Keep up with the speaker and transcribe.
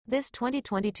This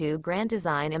 2022 Grand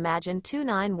Design Imagine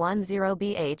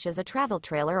 2910BH is a travel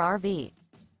trailer RV.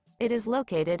 It is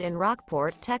located in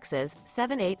Rockport, Texas,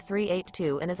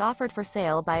 78382 and is offered for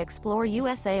sale by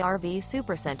ExploreUSA RV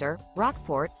Supercenter,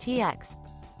 Rockport, TX.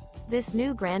 This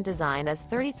new Grand Design is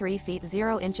 33 feet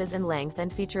 0 inches in length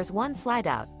and features one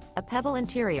slide-out, a PEBBLE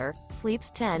interior,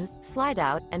 sleeps 10,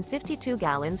 slide-out, and 52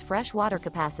 gallons fresh water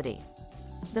capacity.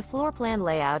 The floor plan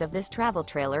layout of this travel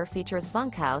trailer features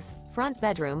bunkhouse, front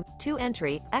bedroom, 2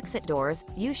 entry, exit doors,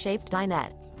 U-shaped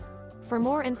dinette. For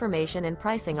more information and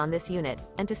pricing on this unit,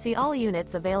 and to see all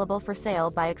units available for sale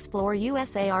by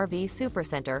ExploreUSA RV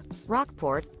Supercenter,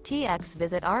 Rockport, TX,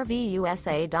 visit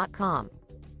RVUSA.com.